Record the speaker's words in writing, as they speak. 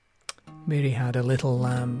Mary had a little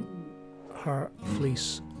lamb. Her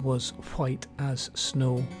fleece was white as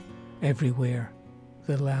snow. Everywhere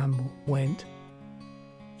the lamb went.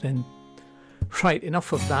 Then, right,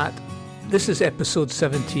 enough of that. This is episode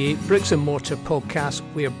 78, Bricks and Mortar Podcast.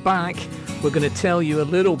 We're back. We're going to tell you a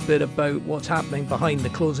little bit about what's happening behind the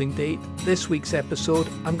closing date. This week's episode,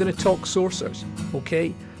 I'm going to talk sourcers,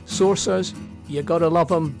 okay? Sourcers, you got to love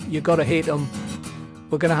them, you got to hate them.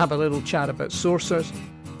 We're going to have a little chat about sourcers.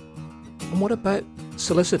 And what about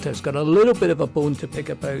solicitors? Got a little bit of a bone to pick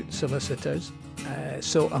about solicitors.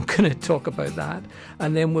 So I'm going to talk about that.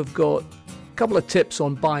 And then we've got a couple of tips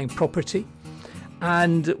on buying property.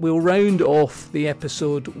 And we'll round off the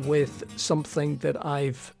episode with something that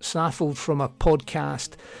I've snaffled from a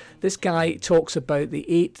podcast. This guy talks about the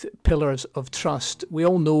 8 pillars of trust. We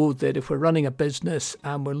all know that if we're running a business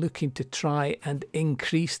and we're looking to try and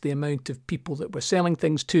increase the amount of people that we're selling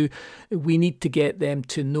things to, we need to get them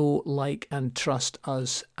to know, like, and trust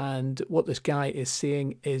us. And what this guy is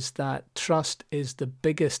saying is that trust is the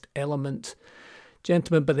biggest element.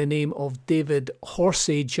 Gentleman by the name of David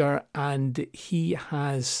Horsager, and he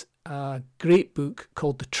has a great book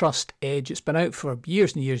called The Trust Edge. It's been out for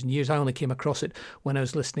years and years and years. I only came across it when I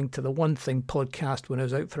was listening to the One Thing podcast when I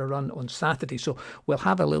was out for a run on Saturday. So we'll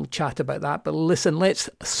have a little chat about that. But listen,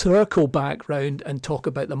 let's circle back round and talk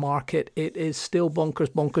about the market. It is still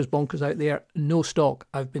bonkers out there. No stock.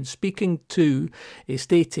 I've been speaking to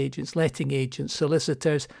estate agents, letting agents,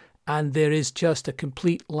 solicitors, and there is just a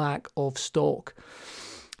complete lack of stock.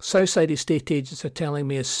 Southside estate agents are telling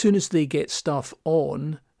me as soon as they get stuff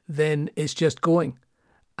on, then it's just going.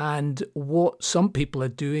 And what some people are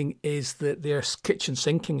doing is that they're kitchen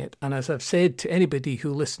sinking it. And as I've said to anybody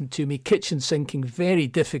who listened to me, kitchen sinking, very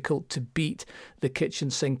difficult to beat the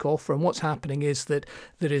kitchen sink offer. And what's happening is that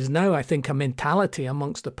there is now, I think, a mentality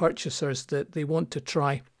amongst the purchasers that they want to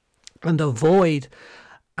try and avoid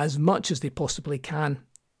as much as they possibly can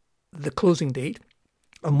the closing date.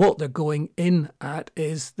 And what they're going in at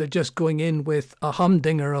is they're just going in with a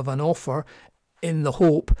humdinger of an offer in the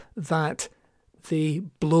hope that they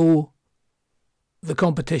blow the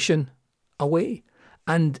competition away.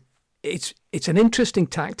 And it's an interesting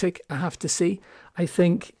tactic, I have to say. I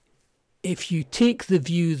think if you take the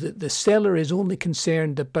view that the seller is only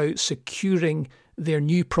concerned about securing their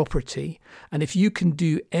new property, and if you can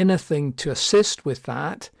do anything to assist with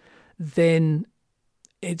that, then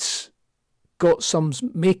it's got some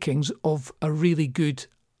makings of a really good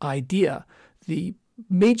idea. The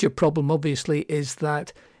major problem, obviously, is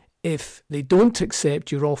that if they don't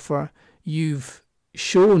accept your offer, you've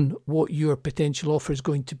shown what your potential offer is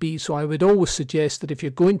going to be. So I would always suggest that if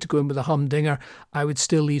you're going to go in with a humdinger, I would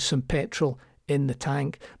still leave some petrol in the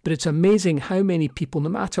tank. But it's amazing how many people, no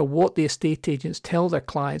matter what the estate agents tell their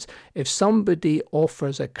clients, if somebody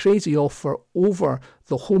offers a crazy offer over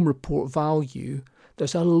the home report value,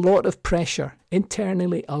 there's a lot of pressure,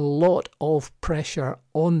 internally a lot of pressure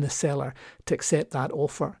on the seller to accept that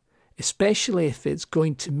offer, especially if it's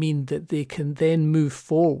going to mean that they can then move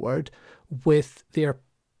forward with their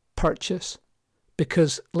purchase.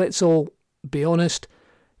 Because let's all be honest,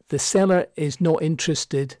 the seller is not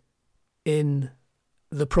interested in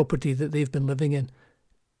the property that they've been living in.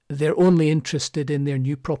 They're only interested in their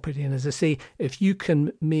new property. And as I say, if you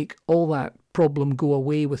can make all that problem go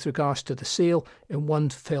away with regards to the sale in one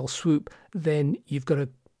fell swoop, then you've got a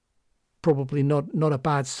probably not a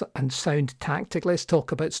bad and sound tactic. Let's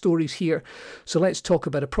talk about stories here. So let's talk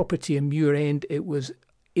about a property in Muir End. It was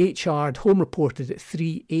HR'd, home reported at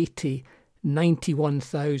 380,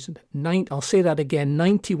 91,000. I'll say that again,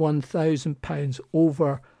 £91,000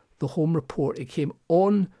 over the home report. It came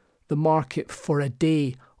on the market for a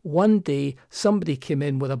day. One day, somebody came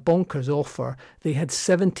in with a bonkers offer. They had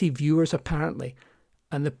 70 viewers, apparently.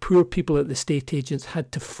 And the poor people at the estate agents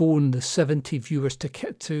had to phone the 70 viewers to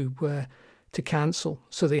cancel.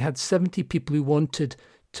 So they had 70 people who wanted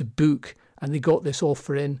to book, and they got this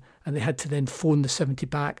offer in, and they had to then phone the 70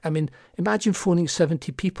 back. I mean, imagine phoning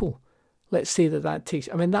 70 people. Let's say that takes...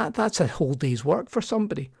 I mean, that's a whole day's work for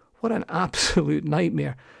somebody. What an absolute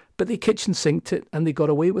nightmare. But they kitchen sinked it, and they got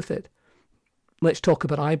away with it. Let's talk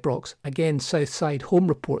about Ibrox. Again, Southside home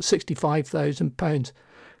report, £65,000.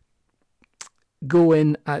 Go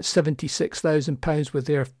in at £76,000 with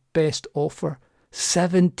their best offer.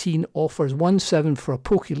 17 offers, 1-7 for a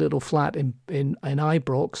pokey little flat in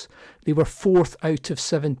Ibrox. They were 4th out of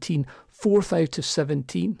 17. 4th out of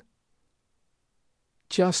 17.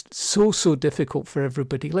 Just so difficult for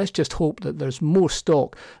everybody. Let's just hope that there's more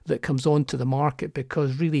stock that comes onto the market,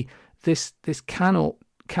 because really this cannot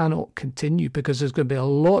cannot continue, because there's going to be a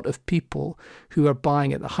lot of people who are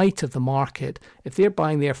buying at the height of the market. If they're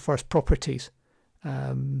buying their first properties,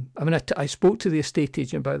 I spoke to the estate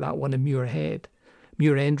agent about that one in Muirend,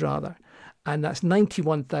 and that's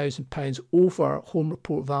 £91,000 over home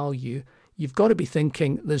report value. You've got to be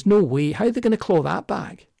thinking, there's no way, how are they going to claw that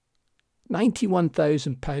back?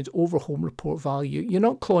 £91,000 over home report value, you're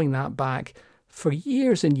not clawing that back for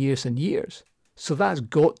years and years and years. So that's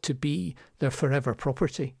got to be their forever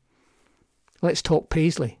property. Let's talk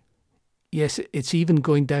Paisley. Yes, it's even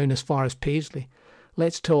going down as far as Paisley.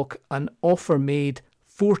 Let's talk an offer made,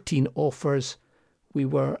 14 offers. We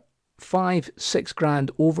were 5-6 grand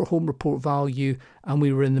over home report value, and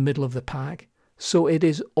we were in the middle of the pack. So it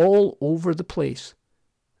is all over the place,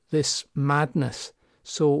 this madness.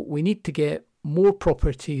 So we need to get more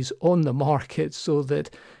properties on the market so that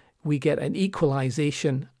we get an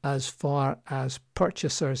equalisation as far as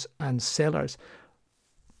purchasers and sellers.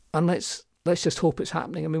 And let's just hope it's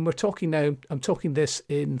happening. I mean, we're talking now, I'm talking this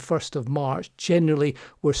in 1st of March. Generally,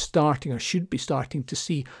 we're starting, or should be starting, to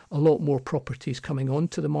see a lot more properties coming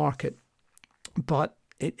onto the market. But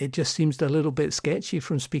it just seems a little bit sketchy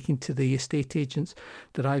from speaking to the estate agents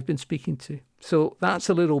that I've been speaking to. So that's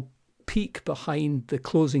a little peek behind the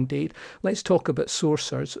closing date. Let's talk about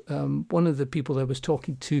sourcers. One of the people I was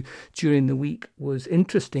talking to during the week was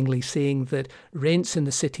interestingly saying that rents in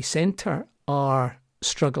the city centre are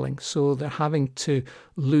struggling. So they're having to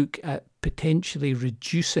look at potentially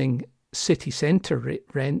reducing city centre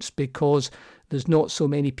rents because there's not so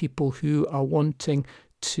many people who are wanting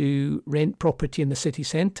to rent property in the city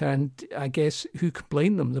centre. And I guess who can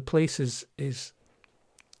blame them? The place is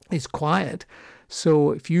quiet.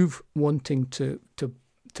 So if you're wanting to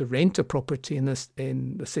rent a property in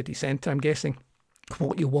the city centre, I'm guessing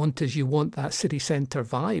what you want that city centre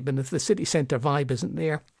vibe. And if the city centre vibe isn't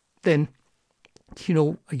there, then,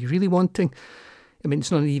 are you really wanting? I mean,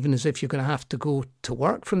 it's not even as if you're going to have to go to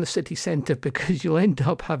work from the city centre, because you'll end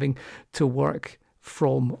up having to work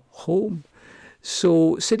from home.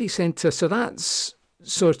 So city centre, so that's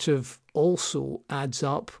sort of also adds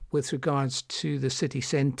up with regards to the city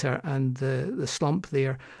centre and the slump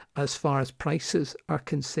there as far as prices are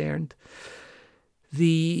concerned.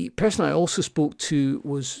 The person I also spoke to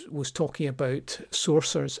was talking about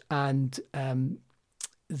sourcers, and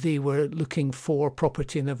they were looking for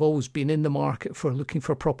property, and they've always been in the market for looking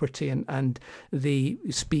for property, and they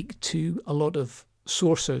speak to a lot of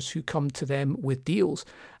sourcers who come to them with deals.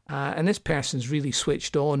 And this person's really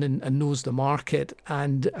switched on and knows the market.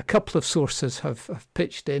 And a couple of sources have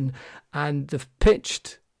pitched in, and they've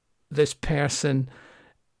pitched this person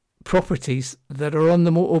properties that are on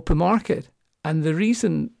the open market. And the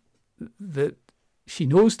reason that she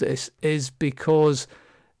knows this is because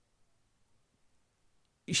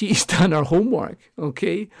she's done her homework,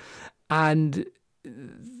 okay? And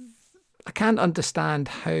I can't understand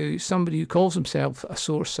how somebody who calls himself a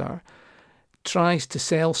sourcer tries to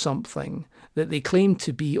sell something that they claim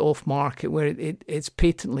to be off market where it's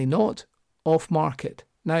patently not off market.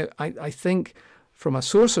 Now, I think from a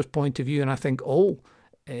sourcer's point of view, and I think all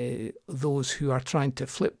those who are trying to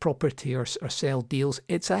flip property or sell deals,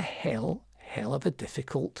 it's a hell of a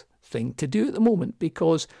difficult thing to do at the moment,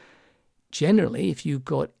 because generally, if you've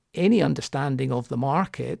got any understanding of the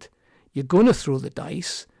market, you're going to throw the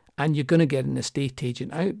dice and you're going to get an estate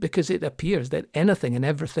agent out, because it appears that anything and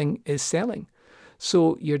everything is selling.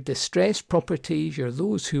 So your distressed properties, you're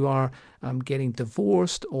those who are getting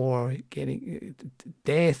divorced or getting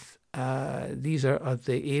death. These are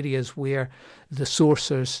the areas where the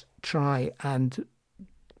sourcers try and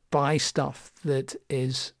buy stuff that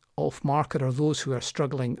is off market, or those who are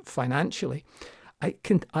struggling financially. I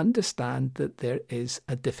can understand that there is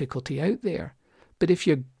a difficulty out there. But if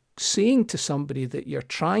you're saying to somebody that you're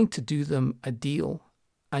trying to do them a deal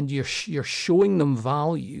and you're showing them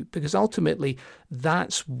value, because ultimately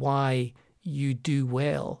that's why you do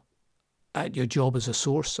well at your job as a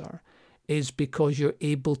sourcer, is because you're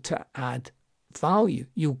able to add value.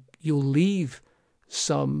 You'll leave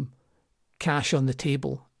some cash on the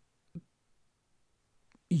table.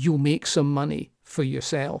 You'll make some money for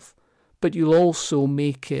yourself, but you'll also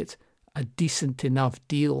make it a decent enough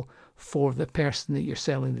deal for the person that you're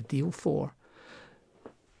selling the deal for.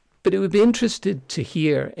 But it would be interesting to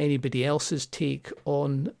hear anybody else's take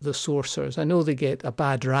on the sourcers. I know they get a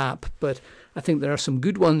bad rap, but I think there are some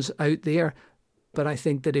good ones out there. But I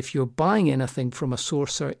think that if you're buying anything from a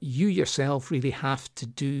sourcer, you yourself really have to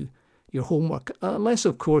do your homework, unless,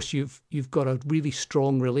 of course, you've got a really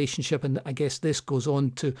strong relationship. And I guess this goes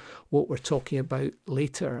on to what we're talking about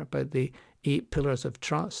later, about the 8 pillars of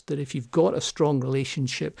trust, that if you've got a strong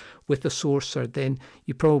relationship with the sourcer, then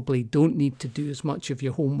you probably don't need to do as much of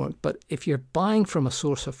your homework. But if you're buying from a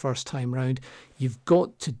sourcer first time round, you've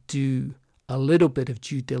got to do a little bit of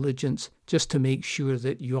due diligence just to make sure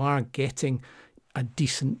that you are getting a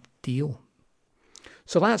decent deal.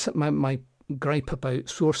 So that's my gripe about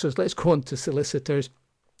sourcers. Let's go on to solicitors.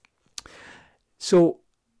 So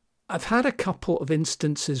I've had a couple of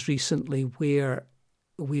instances recently where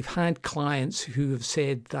we've had clients who have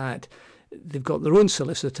said that they've got their own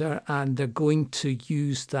solicitor and they're going to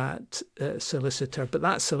use that solicitor, but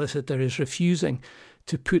that solicitor is refusing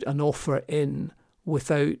to put an offer in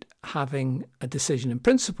without having a decision in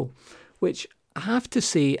principle, which I have to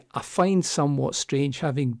say I find somewhat strange,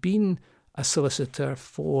 having been a solicitor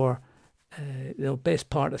for the best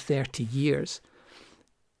part of 30 years.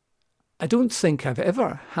 I don't think I've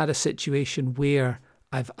ever had a situation where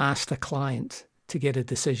I've asked a client to get a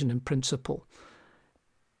decision in principle.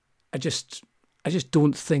 I just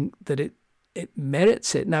don't think that it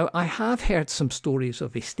merits it. Now, I have heard some stories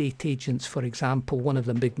of estate agents, for example, one of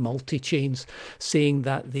the big multi-chains, saying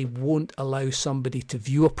that they won't allow somebody to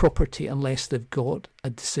view a property unless they've got a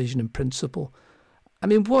decision in principle. I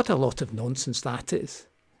mean, what a lot of nonsense that is.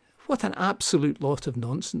 What an absolute lot of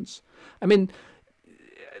nonsense. I mean,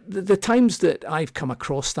 the times that I've come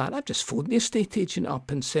across that, I've just phoned the estate agent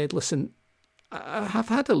up and said, listen, I have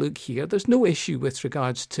had a look here. There's no issue with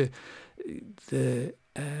regards to the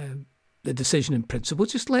decision in principle.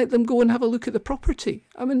 Just let them go and have a look at the property.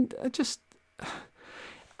 I mean,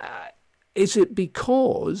 is it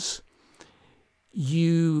because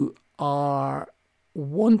you are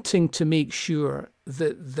wanting to make sure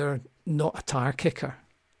that they're not a tire kicker?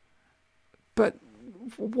 But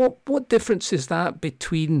what difference is that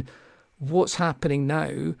between what's happening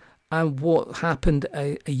now and what happened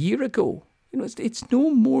a year ago? You know, it's no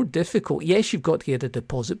more difficult. Yes, you've got to get a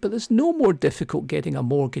deposit, but it's no more difficult getting a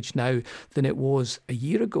mortgage now than it was a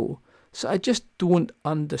year ago. So I just don't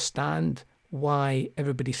understand why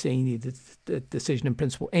everybody's saying you need the decision in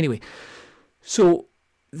principle. Anyway, so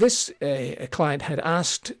this client had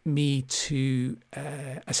asked me to,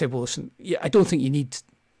 I said, well, listen, yeah, I don't think you need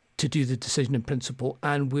to do the decision in principle,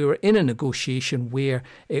 and we were in a negotiation where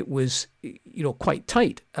it was, quite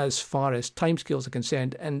tight as far as timescales are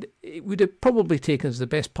concerned, and it would have probably taken us the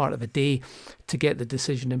best part of a day to get the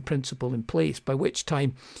decision in principle in place, by which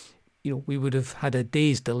time, we would have had a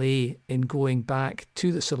day's delay in going back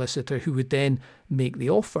to the solicitor, who would then make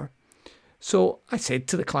the offer. So I said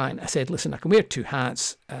to the client, listen, I can wear two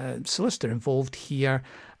hats, solicitor involved here,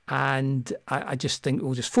 and I just think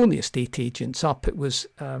we'll just phone the estate agents up. It was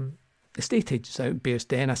estate agents out in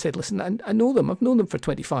Bearsden. I said, listen, I know them. I've known them for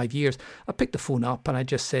 25 years. I picked the phone up and I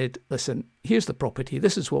just said, listen, here's the property.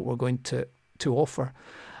 This is what we're going to offer.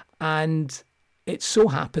 And it so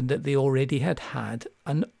happened that they already had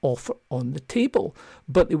an offer on the table,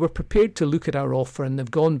 but they were prepared to look at our offer, and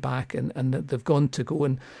they've gone back and they've gone to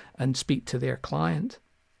go and speak to their client.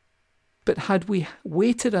 But had we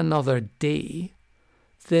waited another day,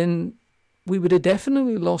 then we would have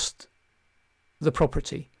definitely lost the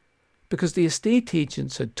property, because the estate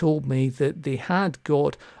agents had told me that they had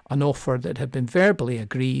got an offer that had been verbally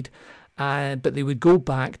agreed, but they would go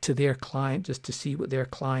back to their client just to see what their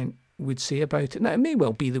client would say about it. Now, it may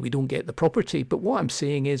well be that we don't get the property, but what I'm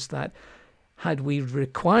saying is that had we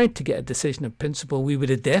required to get a decision in principle, we would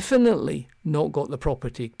have definitely not got the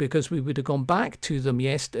property, because we would have gone back to them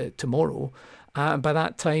tomorrow. And by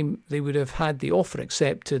that time, they would have had the offer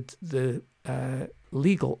accepted, the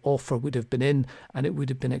legal offer would have been in, and it would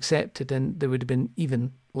have been accepted, and there would have been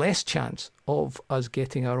even less chance of us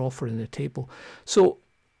getting our offer on the table. So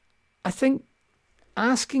I think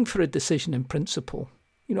asking for a decision in principle,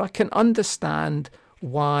 I can understand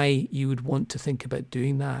why you would want to think about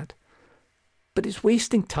doing that, but it's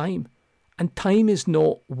wasting time. And time is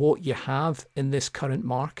not what you have in this current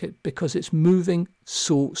market, because it's moving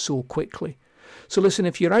so quickly. So listen,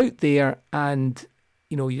 if you're out there and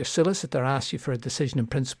your solicitor asks you for a decision in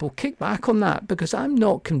principle, kick back on that, because I'm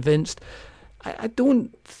not convinced. I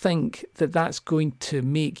don't think that that's going to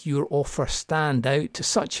make your offer stand out to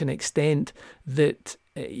such an extent that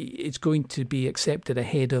it's going to be accepted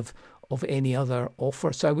ahead of any other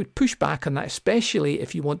offer. So I would push back on that, especially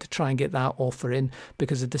if you want to try and get that offer in,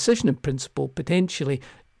 because a decision in principle potentially,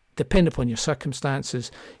 depending upon your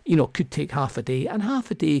circumstances, could take half a day, and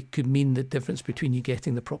half a day could mean the difference between you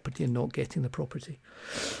getting the property and not getting the property.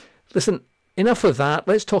 Listen, enough of that.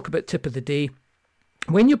 Let's talk about tip of the day.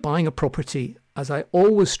 When you're buying a property, as I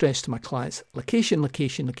always stress to my clients, location,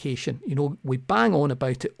 location, location. We bang on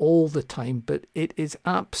about it all the time, but it is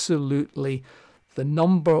absolutely the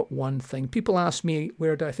number one thing. People ask me,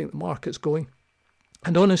 where do I think the market's going?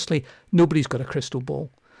 And honestly, nobody's got a crystal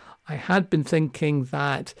ball. I had been thinking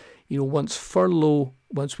that, once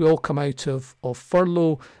we all come out of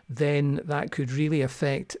furlough, then that could really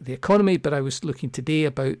affect the economy. But I was looking today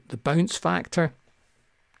about the bounce factor.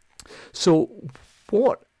 So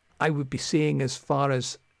what I would be saying as far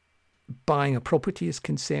as buying a property is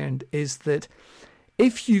concerned is that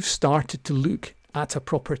if you've started to look at a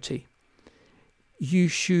property, you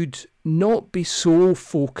should not be so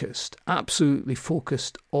absolutely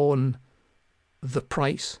focused on the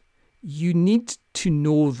price. You need to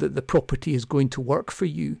know that the property is going to work for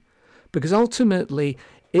you, because ultimately,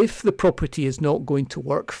 if the property is not going to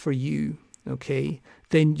work for you, okay,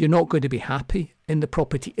 then you're not going to be happy in the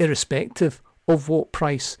property, irrespective of what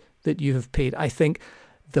price that you have paid. I think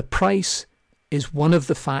the price is one of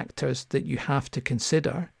the factors that you have to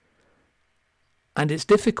consider. And it's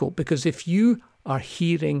difficult because if you are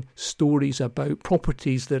hearing stories about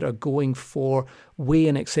properties that are going for way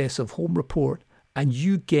in excess of home report, and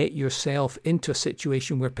you get yourself into a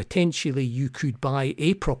situation where potentially you could buy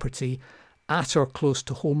a property at or close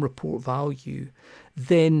to home report value,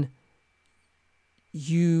 then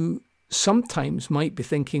you sometimes might be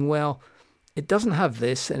thinking, well, it doesn't have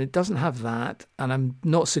this and it doesn't have that, and I'm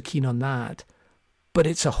not so keen on that, but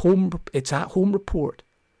it's at home report.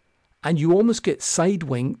 And you almost get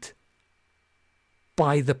sidewinked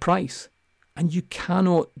by the price. And you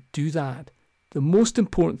cannot do that. The most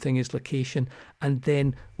important thing is location. And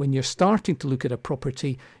then when you're starting to look at a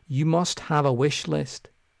property, you must have a wish list.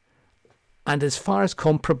 And as far as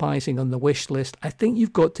compromising on the wish list, I think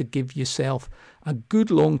you've got to give yourself a good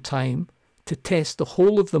long time to test the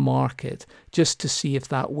whole of the market just to see if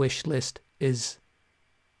that wish list is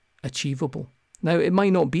achievable. Now, it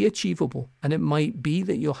might not be achievable, and it might be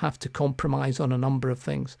that you'll have to compromise on a number of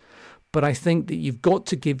things. But I think that you've got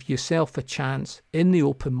to give yourself a chance in the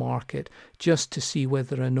open market just to see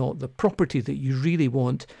whether or not the property that you really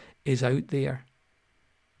want is out there.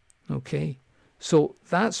 Okay, so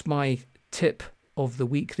that's my tip of the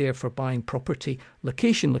week there for buying property.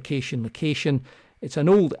 Location, location, location. It's an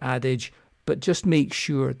old adage, but just make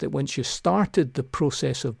sure that once you've started the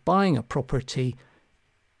process of buying a property,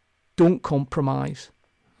 don't compromise,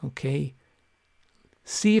 okay?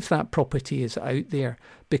 See if that property is out there,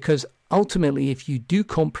 because ultimately if you do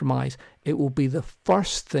compromise, it will be the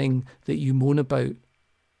first thing that you moan about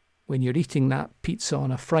when you're eating that pizza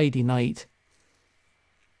on a Friday night.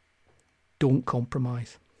 Don't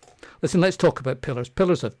compromise. Listen, let's talk about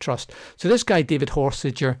pillars of trust. So this guy, David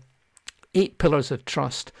Horsager, 8 pillars of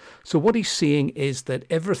trust. So what he's saying is that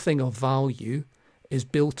everything of value is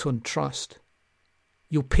built on trust.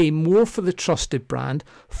 You'll pay more for the trusted brand,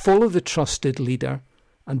 follow the trusted leader,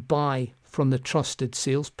 and buy from the trusted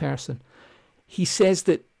salesperson. He says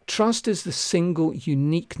that trust is the single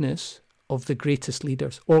uniqueness of the greatest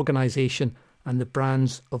leaders, organization, and the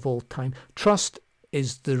brands of all time. Trust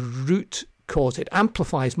is the root cause. It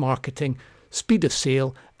amplifies marketing, speed of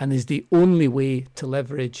sale, and is the only way to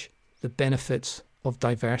leverage the benefits of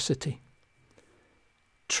diversity.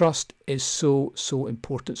 Trust is so, so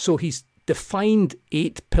important. So he's defined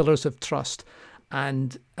 8 pillars of trust,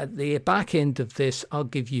 and at the back end of this I'll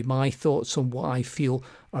give you my thoughts on what I feel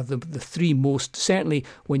are the 3 most, certainly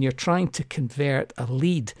when you're trying to convert a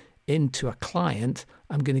lead into a client,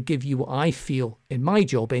 I'm going to give you what I feel in my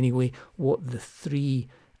job anyway, what the 3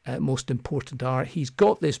 most important are. He's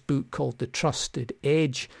got this book called The Trusted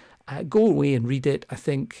Edge. Go away and read it. I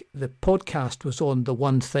think the podcast was on The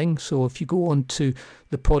One Thing, so if you go on to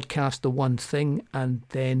the podcast The One Thing and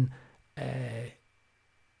then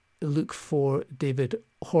look for David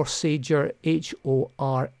Horsager,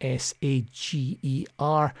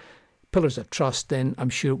 Horsager, Pillars of Trust, then I'm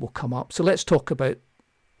sure it will come up. So let's talk about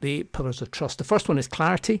the 8 pillars of trust. The first one is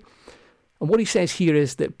clarity. And what he says here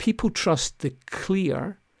is that people trust the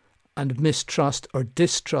clear and mistrust or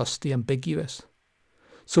distrust the ambiguous.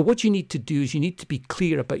 So what you need to do is you need to be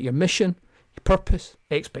clear about your mission, your purpose,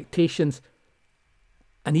 expectations,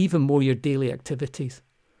 and even more your daily activities.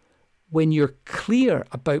 When you're clear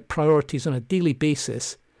about priorities on a daily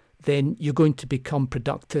basis, then you're going to become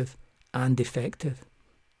productive and effective.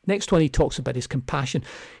 Next one he talks about is compassion.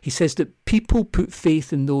 He says that people put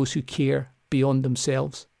faith in those who care beyond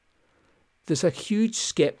themselves. There's a huge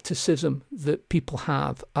skepticism that people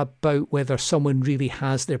have about whether someone really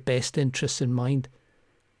has their best interests in mind.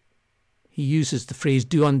 He uses the phrase,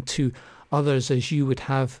 do unto others as you would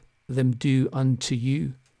have them do unto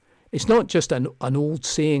you. It's not just an old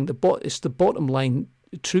saying, it's the bottom line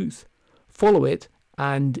truth. Follow it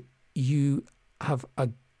and you have a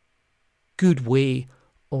good way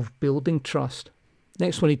of building trust.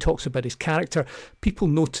 Next one he talks about is character. People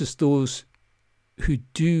notice those who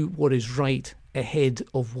do what is right ahead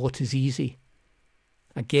of what is easy.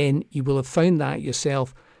 Again, you will have found that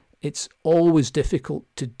yourself. It's always difficult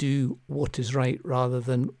to do what is right rather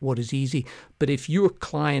than what is easy. But if your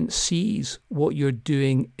client sees what you're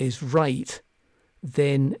doing is right,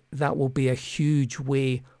 then that will be a huge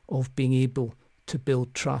way of being able to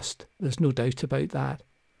build trust. There's no doubt about that.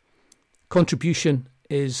 Contribution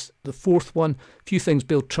is the fourth one. Few things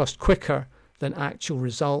build trust quicker than actual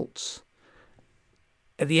results.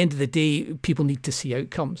 At the end of the day, people need to see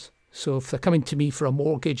outcomes. So if they're coming to me for a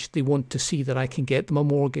mortgage, they want to see that I can get them a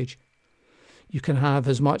mortgage. You can have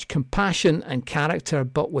as much compassion and character,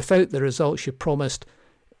 but without the results you promised,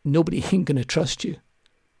 nobody ain't going to trust you.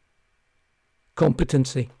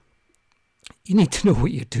 Competency. You need to know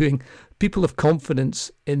what you're doing. People have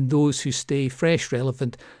confidence in those who stay fresh,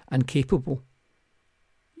 relevant and capable.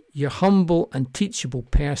 Your humble and teachable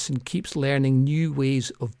person keeps learning new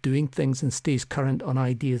ways of doing things and stays current on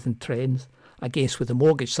ideas and trends. I guess with the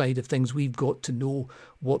mortgage side of things, we've got to know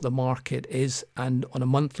what the market is, and on a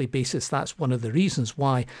monthly basis, that's one of the reasons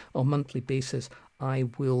why on a monthly basis I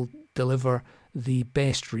will deliver the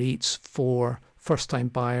best rates for first-time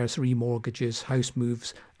buyers, remortgages, house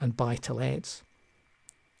moves and buy-to-lets.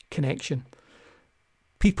 Connection.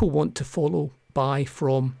 People want to follow, buy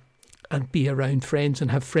from and be around friends,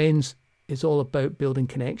 and have friends is all about building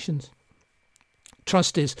connections.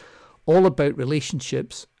 Trust is all about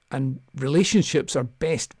relationships, and relationships are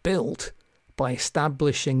best built by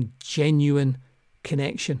establishing genuine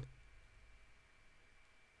connection.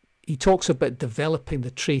 He talks about developing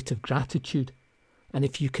the trait of gratitude. And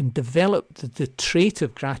if you can develop the trait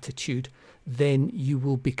of gratitude, then you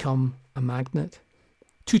will become a magnet.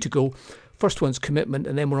 2 to go. First one's commitment,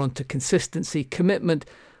 and then we're on to consistency. Commitment,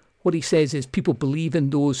 what he says is people believe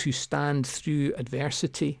in those who stand through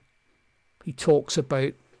adversity. He talks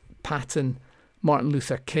about Patton, Martin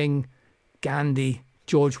Luther King, Gandhi,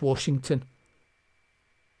 George Washington.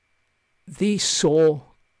 They saw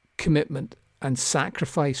commitment and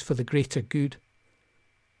sacrifice for the greater good.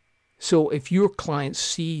 So if your clients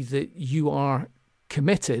see that you are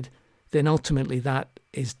committed, then ultimately that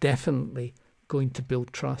is definitely going to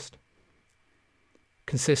build trust.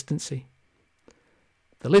 Consistency.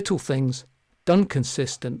 The little things done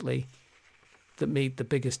consistently that made the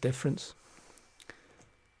biggest difference.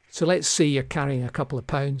 So let's say you're carrying a couple of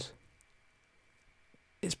pounds.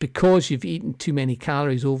 It's because you've eaten too many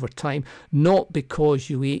calories over time, not because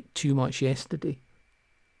you ate too much yesterday.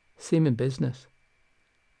 Same in business.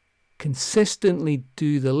 Consistently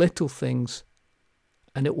do the little things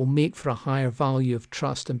and it will make for a higher value of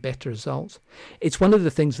trust and better results. It's one of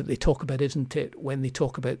the things that they talk about, isn't it, when they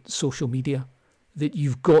talk about social media, that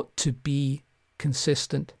you've got to be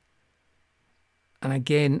consistent. And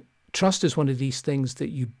again, trust is one of these things that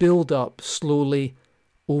you build up slowly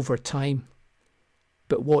over time.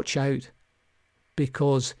 But watch out,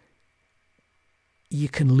 because you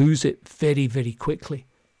can lose it very, very quickly.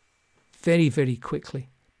 Very, very quickly.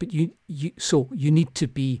 But you need to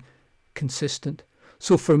be consistent.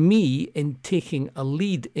 So for me, in taking a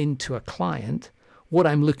lead into a client, what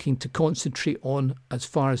I'm looking to concentrate on as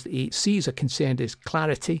far as the 8 C's are concerned is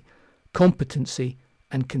clarity, competency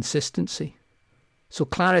and consistency. So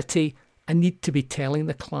clarity, I need to be telling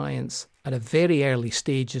the clients at a very early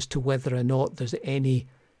stage as to whether or not there's any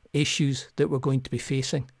issues that we're going to be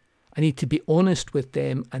facing. I need to be honest with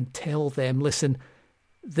them and tell them, listen,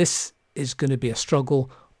 this is going to be a struggle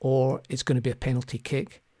or it's going to be a penalty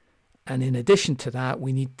kick. And in addition to that,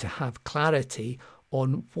 we need to have clarity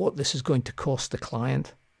on what this is going to cost the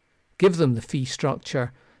client. Give them the fee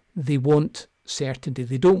structure. They want certainty.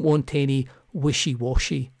 They don't want any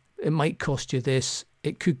wishy-washy. It might cost you this.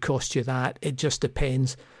 It could cost you that. It just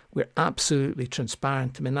depends. We're absolutely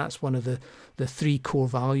transparent. I mean, that's one of the 3 core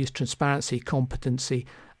values: transparency, competency,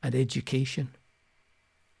 and education.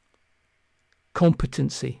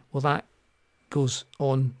 Competency. Well, that goes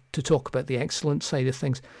on to talk about the excellence side of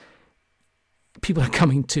things. People are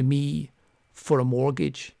coming to me for a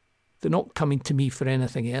mortgage. They're not coming to me for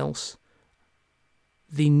anything else.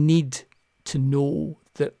 They need to know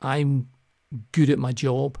that I'm good at my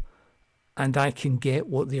job and I can get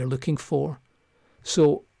what they're looking for.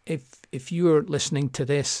 So if you're listening to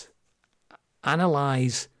this,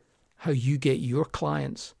 analyse how you get your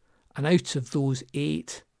clients, and out of those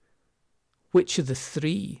 8, which are the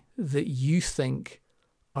 3 that you think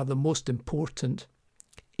are the most important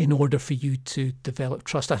in order for you to develop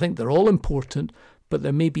trust. I think they're all important, but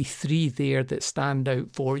there may be 3 there that stand out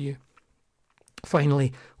for you.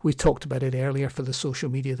 Finally, we talked about it earlier for the social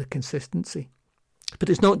media, the consistency. But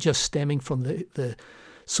it's not just stemming from the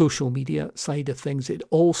social media side of things. It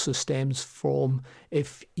also stems from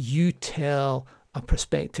if you tell a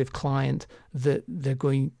prospective client that you're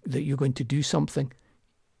going to do something,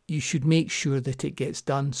 you should make sure that it gets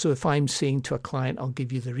done. So if I'm saying to a client, I'll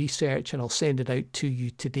give you the research and I'll send it out to you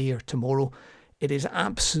today or tomorrow, it is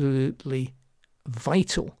absolutely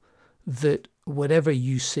vital that whatever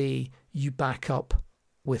you say, you back up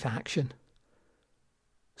with action.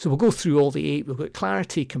 So we'll go through all the 8. We've got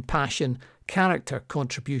clarity, compassion, character,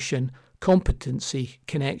 contribution, competency,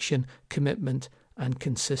 connection, commitment, and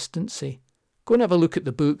consistency. Go and have a look at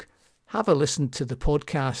the book. Have a listen to the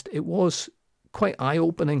podcast. It was quite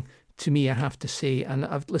eye-opening to me, I have to say. And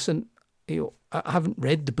I've listened, I haven't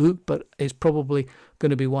read the book, but it's probably going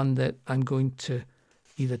to be one that I'm going to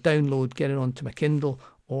either download, get it onto my Kindle,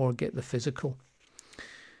 or get the physical.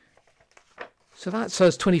 So that's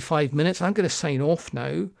us, 25 minutes. I'm going to sign off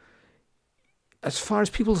now. As far as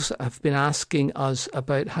people have been asking us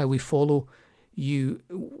about how we follow you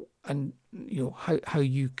and how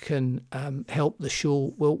you can help the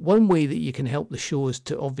show, well, one way that you can help the show is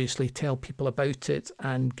to obviously tell people about it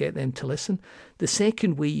and get them to listen. The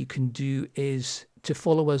second way you can do is to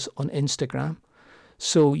follow us on Instagram.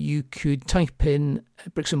 So you could type in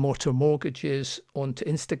Bricks and Mortar Mortgages onto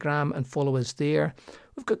Instagram and follow us there.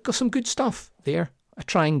 We've got some good stuff there. I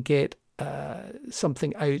try and get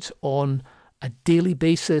something out on a daily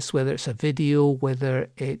basis, whether it's a video, whether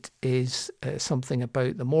it is something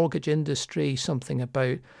about the mortgage industry, something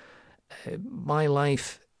about my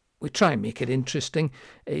life. We try and make it interesting.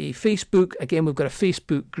 Facebook, again, we've got a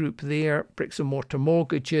Facebook group there, Bricks and Mortar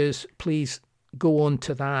Mortgages. Please go on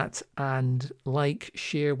to that and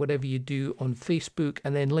share whatever you do on Facebook.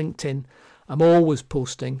 And then LinkedIn. I'm always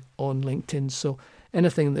posting on LinkedIn, so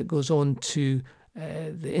anything that goes on to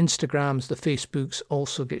the Instagrams, the Facebooks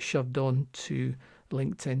also get shoved on to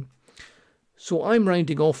LinkedIn. So I'm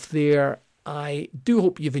rounding off there. I do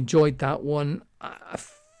hope you've enjoyed that one. I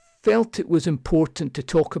felt it was important to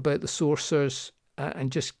talk about the sourcers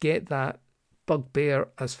and just get that bugbear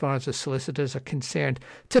as far as the solicitors are concerned.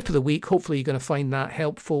 Tip of the week, hopefully you're going to find that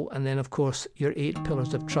helpful. And then, of course, your 8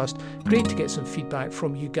 pillars of trust. Great to get some feedback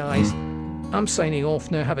from you guys. I'm signing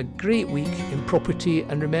off now. Have a great week in property.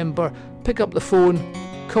 And remember, pick up the phone,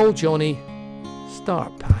 call Johnny,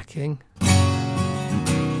 start packing.